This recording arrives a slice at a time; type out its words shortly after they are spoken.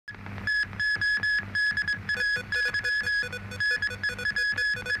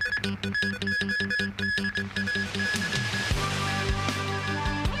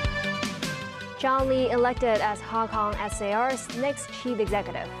John Lee elected as Hong Kong SAR's next chief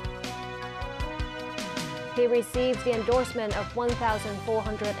executive. He received the endorsement of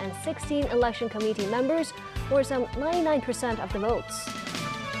 1,416 election committee members, or some 99% of the votes.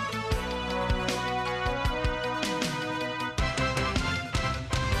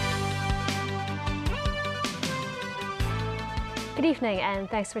 Good evening and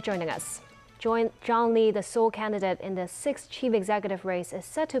thanks for joining us. John Lee, the sole candidate in the sixth chief executive race, is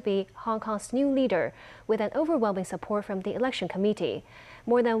said to be Hong Kong's new leader, with an overwhelming support from the election committee.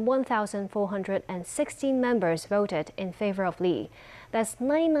 More than 1,416 members voted in favor of Lee. That's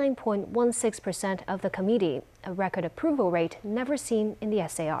 99.16% of the committee, a record approval rate never seen in the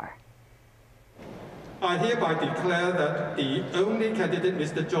SAR. I hereby declare that the only candidate,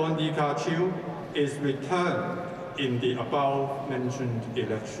 Mr. John Lee Ka-chiu, is returned in the above-mentioned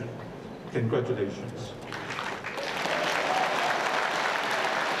election. Congratulations.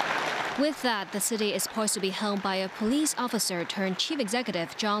 With that, the city is poised to be held by a police officer turned chief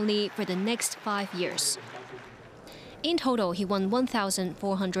executive, John Lee, for the next 5 years. In total, he won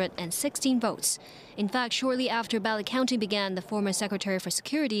 1,416 votes. In fact, shortly after ballot counting began, the former Secretary for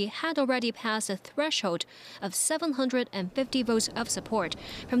Security had already passed a threshold of 750 votes of support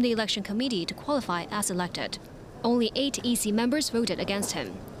from the election committee to qualify as elected. Only 8 EC members voted against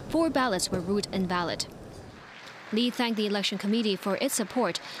him. 4 ballots were ruled invalid. Lee thanked the election committee for its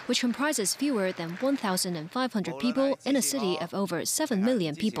support, which comprises fewer than 1,500 people in a city of over 7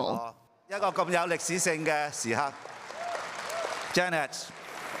 million people.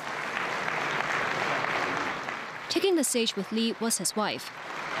 Taking the stage with Lee was his wife.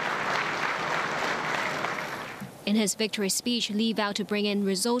 In his victory speech, Lee vowed to bring in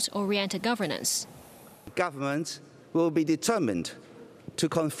results-oriented governance. Government will be determined to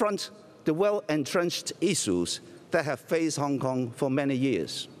confront the well-entrenched issues that have faced Hong Kong for many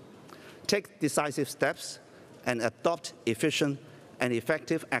years, take decisive steps, and adopt efficient and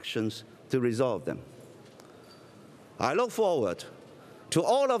effective actions to resolve them. I look forward to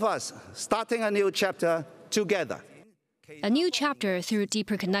all of us starting a new chapter together. A new chapter through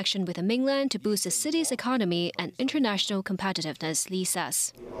deeper connection with the mainland to boost the city's economy and international competitiveness, Lee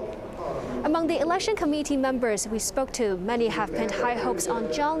says. Among the election committee members we spoke to, many have pinned high hopes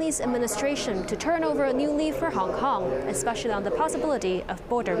on John Lee's administration to turn over a new leaf for Hong Kong, especially on the possibility of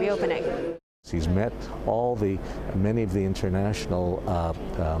border reopening. He's met many of the international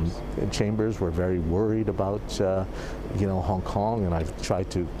chambers were very worried about Hong Kong, and I've tried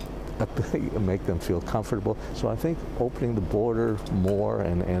to make them feel comfortable. So I think opening the border more,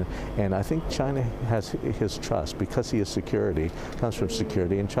 and I think China has his trust because he is security, comes from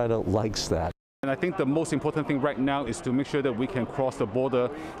security, and China likes that. And I think the most important thing right now is to make sure that we can cross the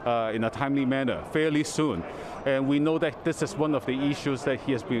border in a timely manner, fairly soon. And we know that this is one of the issues that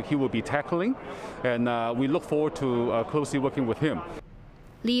he will be tackling, and we look forward to closely working with him.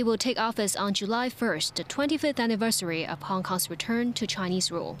 Lee will take office on July 1st, the 25th anniversary of Hong Kong's return to Chinese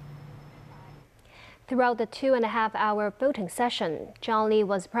rule. Throughout the 2.5-hour voting session, John Lee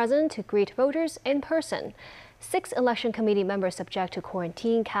was present to greet voters in person. 6 election committee members subject to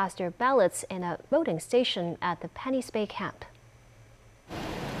quarantine cast their ballots in a voting station at the Penny's Bay camp.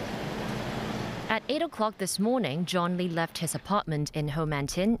 At 8 o'clock this morning, John Lee left his apartment in Ho Man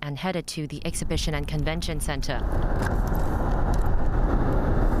Tin and headed to the Exhibition and Convention Centre.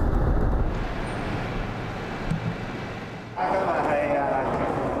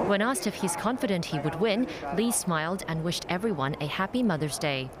 When asked if he's confident he would win, Lee smiled and wished everyone a happy Mother's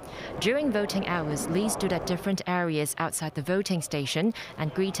Day. During voting hours, Lee stood at different areas outside the voting station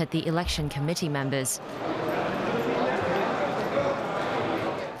and greeted the election committee members.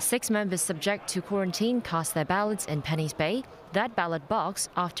 6 members subject to quarantine cast their ballots in Penny's Bay. That ballot box,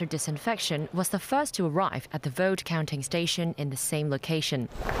 after disinfection, was the first to arrive at the vote counting station in the same location.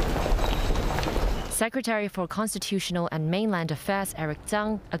 Secretary for Constitutional and Mainland Affairs Eric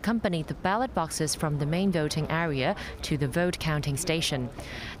Tsang accompanied the ballot boxes from the main voting area to the vote counting station.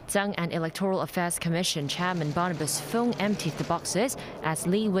 Tsang and Electoral Affairs Commission Chairman Barnabas Fung emptied the boxes as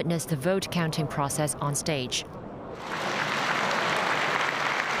Lee witnessed the vote counting process on stage.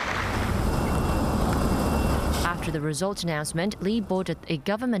 After the result announcement, Lee boarded a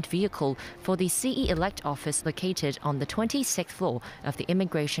government vehicle for the CE-elect office located on the 26th floor of the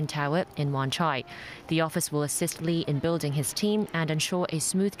Immigration Tower in Wan Chai. The office will assist Lee in building his team and ensure a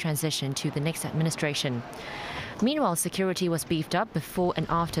smooth transition to the next administration. Meanwhile, security was beefed up before and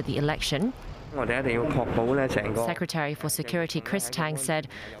after the election. Secretary for Security Chris Tang said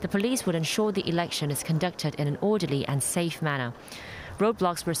the police would ensure the election is conducted in an orderly and safe manner.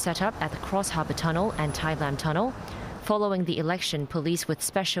 Roadblocks were set up at the Cross Harbour Tunnel and Tai Lam Tunnel. Following the election, police with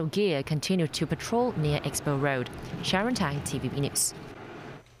special gear continued to patrol near Expo Road. Sharon Tang, TVB News.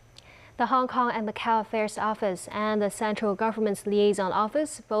 The Hong Kong and Macau Affairs Office and the Central Government's Liaison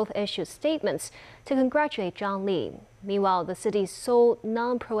Office both issued statements to congratulate John Lee. Meanwhile, the city's sole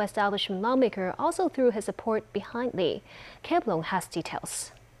non-pro-establishment lawmaker also threw his support behind Lee. Caleb Long has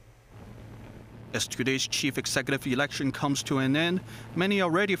details. As today's chief executive election comes to an end, many are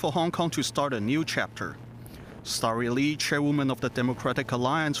ready for Hong Kong to start a new chapter. Starry Lee, chairwoman of the Democratic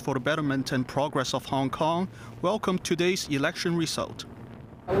Alliance for the Betterment and Progress of Hong Kong, welcomed today's election result.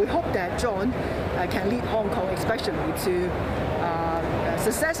 We hope that John can lead Hong Kong especially to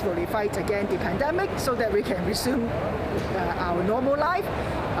successfully fight against the pandemic so that we can resume our normal life.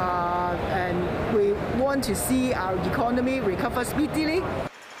 And we want to see our economy recover speedily.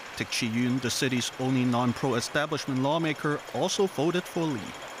 Teck Chi-yuen, the city's only non-pro-establishment lawmaker, also voted for Lee.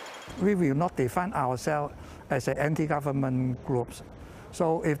 We will not define ourselves as an anti-government groups.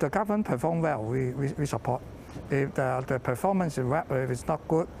 So if the government performs well, we support. If the performance is not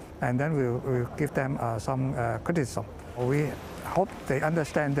good, and then we'll give them some criticism. We hope they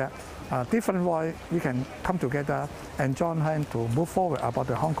understand that different ways we can come together and join hands to move forward about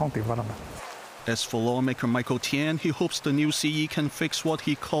the Hong Kong development. As for lawmaker Michael Tian, he hopes the new CE can fix what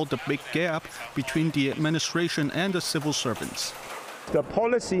he called the big gap between the administration and the civil servants. The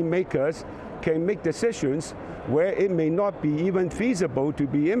policy makers can make decisions where it may not be even feasible to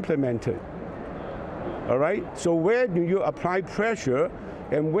be implemented. All right? So where do you apply pressure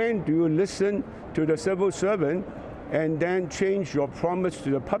and when do you listen to the civil servant and then change your promise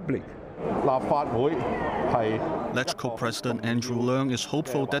to the public? LegCo President Andrew Leung is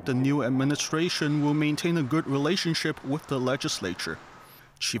hopeful that the new administration will maintain a good relationship with the legislature.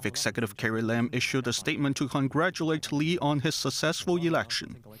 Chief Executive Carrie Lam issued a statement to congratulate Lee on his successful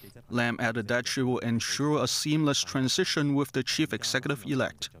election. Lam added that she will ensure a seamless transition with the Chief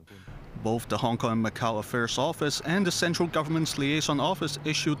Executive-elect. Both the Hong Kong and Macau Affairs Office and the Central Government's Liaison Office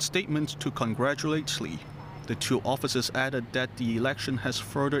issued statements to congratulate Lee. The two offices added that the election has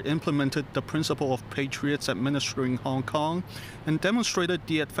further implemented the principle of patriots administering Hong Kong and demonstrated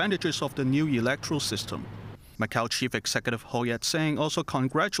the advantages of the new electoral system. Macau Chief Executive Ho Yat-seng also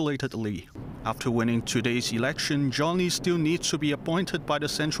congratulated Lee. After winning today's election, John Lee still needs to be appointed by the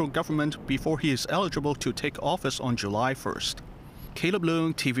central government before he is eligible to take office on July 1st. Caleb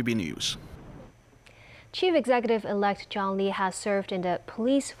Leung, TVB News. Chief Executive-elect John Lee has served in the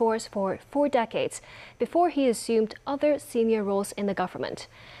police force for 4 decades before he assumed other senior roles in the government.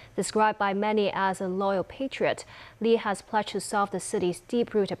 Described by many as a loyal patriot, Lee has pledged to solve the city's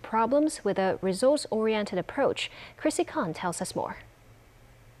deep-rooted problems with a results-oriented approach. Chrissy Khan tells us more.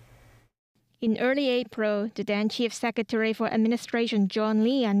 In early April, the then Chief Secretary for Administration John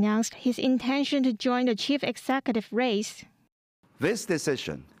Lee announced his intention to join the Chief Executive race. This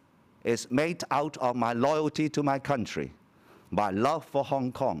decision is made out of my loyalty to my country, my love for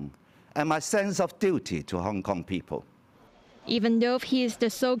Hong Kong, and my sense of duty to Hong Kong people. Even though he is the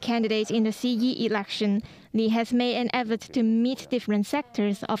sole candidate in the CE election, Lee has made an effort to meet different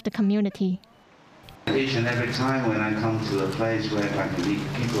sectors of the community. Each and every time when I come to a place where I can meet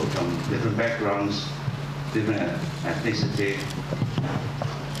people from different backgrounds, different ethnicity,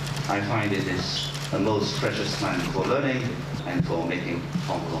 I find it is the most precious time for learning and for making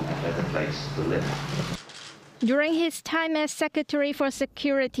Hong Kong a better place to live. During his time as Secretary for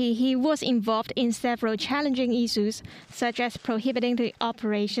Security, he was involved in several challenging issues, such as prohibiting the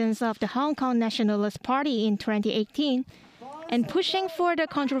operations of the Hong Kong Nationalist Party in 2018 and pushing for the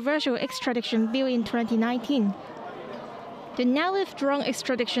controversial extradition bill in 2019. The now withdrawn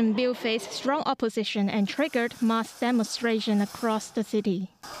extradition bill faced strong opposition and triggered mass demonstrations across the city.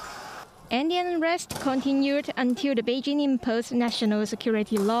 And the unrest continued until the Beijing-imposed national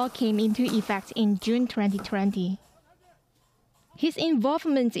security law came into effect in June 2020. His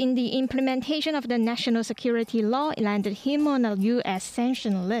involvement in the implementation of the national security law landed him on a U.S.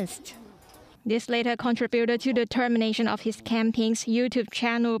 sanction list. This later contributed to the termination of his campaign's YouTube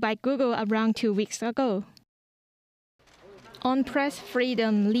channel by Google around 2 weeks ago. On press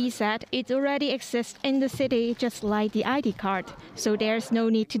freedom, Lee said it already exists in the city just like the ID card, so there's no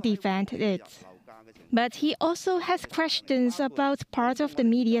need to defend it. But he also has questions about parts of the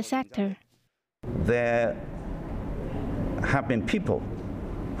media sector. There have been people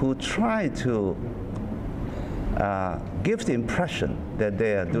who try to give the impression that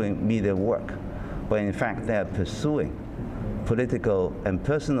they are doing media work, but in fact they are pursuing political and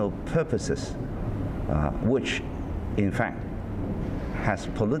personal purposes, which in fact has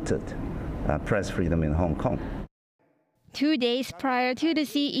polluted press freedom in Hong Kong. 2 days prior to the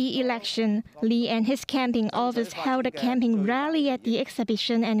CE election, Lee and his campaign office held a campaign rally at the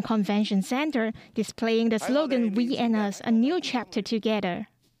Exhibition and Convention Center, displaying the slogan "We and Us, a new chapter together."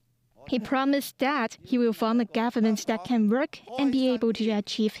 He promised that he will form a government that can work and be able to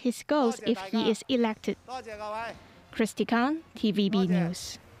achieve his goals if he is elected. Christy Khan, TVB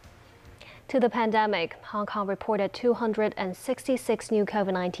News. To the pandemic, Hong Kong reported 266 new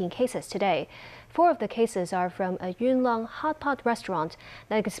COVID-19 cases today. 4 of the cases are from a Yuen Long hot pot restaurant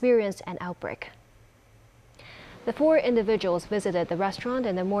that experienced an outbreak. The 4 individuals visited the restaurant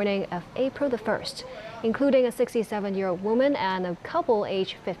in the morning of April the 1st, including a 67-year-old woman and a couple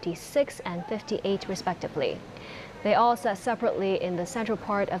aged 56 and 58 respectively. They all sat separately in the central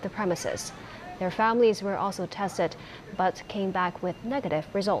part of the premises. Their families were also tested, but came back with negative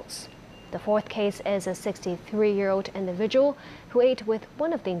results. The 4th case is a 63-year-old individual who ate with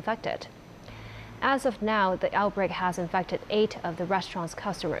one of the infected. As of now, the outbreak has infected 8 of the restaurant's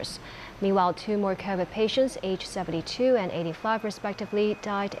customers. Meanwhile, 2 more COVID patients, aged 72 and 85 respectively,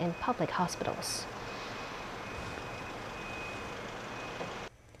 died in public hospitals.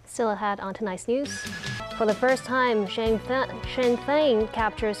 Still ahead on tonight's news. For the first time, Sinn Féin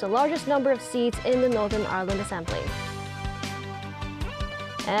captures the largest number of seats in the Northern Ireland Assembly.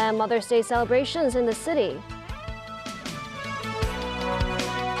 And Mother's Day celebrations in the city.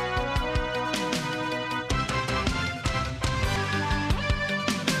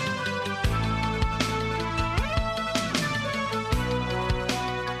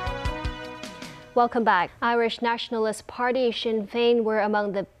 Welcome back. Irish Nationalist Party Sinn Féin were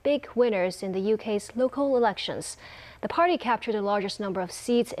among the big winners in the UK's local elections. The party captured the largest number of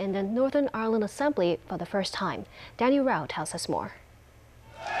seats in the Northern Ireland Assembly for the first time. Daniel Rao tells us more.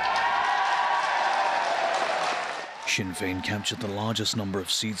 Sinn Féin captured the largest number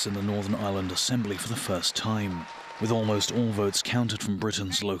of seats in the Northern Ireland Assembly for the first time. With almost all votes counted from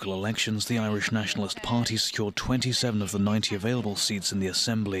Britain's local elections, the Irish Nationalist Party secured 27 of the 90 available seats in the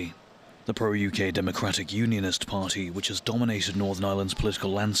Assembly. The pro-UK Democratic Unionist Party, which has dominated Northern Ireland's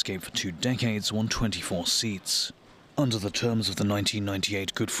political landscape for 2 decades, won 24 seats. Under the terms of the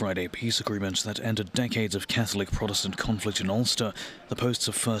 1998 Good Friday Peace Agreement that ended decades of Catholic-Protestant conflict in Ulster, the posts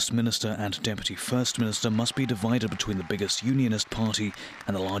of First Minister and Deputy First Minister must be divided between the biggest Unionist party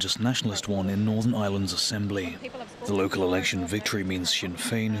and the largest nationalist one in Northern Ireland's Assembly. The local election victory means Sinn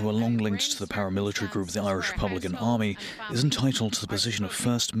Féin, who are long linked to the paramilitary group the Irish Republican Army, is entitled to the position of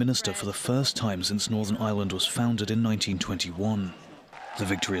First Minister for the first time since Northern Ireland was founded in 1921. The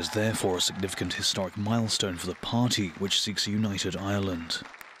victory is therefore a significant historic milestone for the party, which seeks a united Ireland.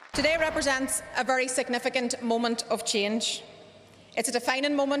 Today represents a very significant moment of change. It's a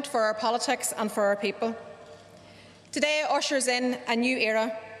defining moment for our politics and for our people. Today ushers in a new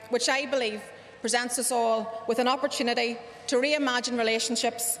era, which I believe presents us all with an opportunity to reimagine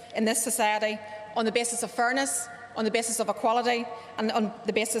relationships in this society on the basis of fairness, on the basis of equality and on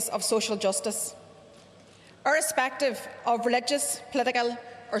the basis of social justice. Irrespective of religious, political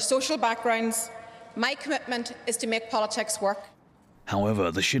or social backgrounds, my commitment is to make politics work.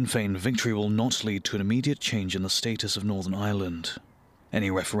 However, the Sinn Féin victory will not lead to an immediate change in the status of Northern Ireland. Any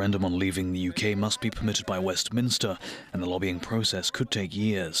referendum on leaving the UK must be permitted by Westminster, and the lobbying process could take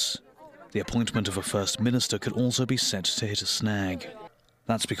years. The appointment of a First Minister could also be set to hit a snag.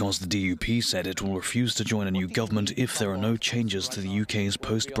 That's because the DUP said it will refuse to join a new government if there are no changes to the UK's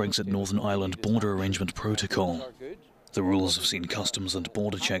post-Brexit Northern Ireland Border Arrangement Protocol. The rules have seen customs and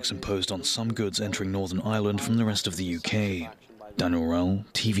border checks imposed on some goods entering Northern Ireland from the rest of the UK. Daniel Rao,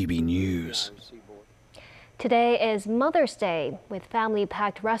 TVB News. Today is Mother's Day, with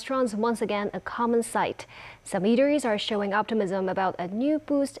family-packed restaurants once again a common sight. Some eateries are showing optimism about a new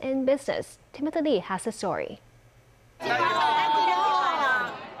boost in business. Timothy Lee has the story.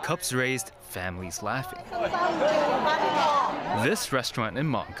 Cups raised, families laughing. This restaurant in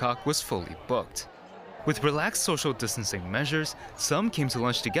Mongkok was fully booked. With relaxed social distancing measures, some came to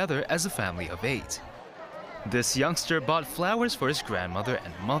lunch together as a family of 8. This youngster bought flowers for his grandmother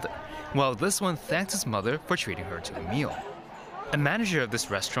and mother, while this one thanked his mother for treating her to a meal. A manager of this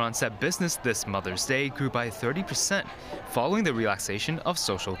restaurant said business this Mother's Day grew by 30% following the relaxation of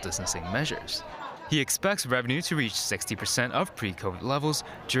social distancing measures. He expects revenue to reach 60% of pre-COVID levels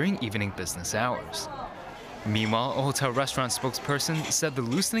during evening business hours. Meanwhile, a hotel restaurant spokesperson said the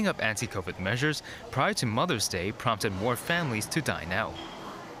loosening of anti-COVID measures prior to Mother's Day prompted more families to dine out.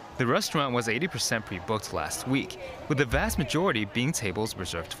 The restaurant was 80% pre-booked last week, with the vast majority being tables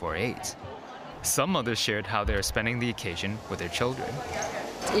reserved for 8. Some mothers shared how they are spending the occasion with their children.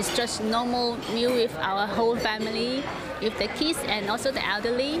 It's just normal meal with our whole family, with the kids and also the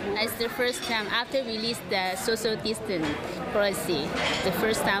elderly. It's the first time after release the social distance policy. The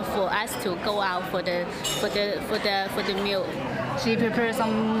first time for us to go out for the meal. She prepared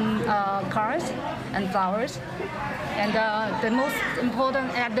some cards and flowers, and the most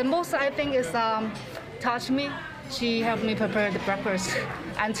important, the most I think is touch me. She helped me prepare the breakfast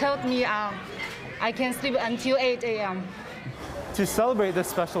and told me I can sleep until 8 a.m. To celebrate this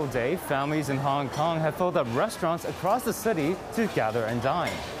special day, families in Hong Kong have filled up restaurants across the city to gather and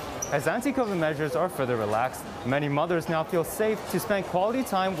dine. As anti-COVID measures are further relaxed, many mothers now feel safe to spend quality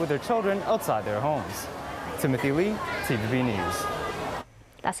time with their children outside their homes. Timothy Lee, TVB News.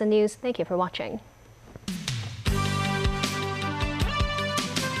 That's the news. Thank you for watching.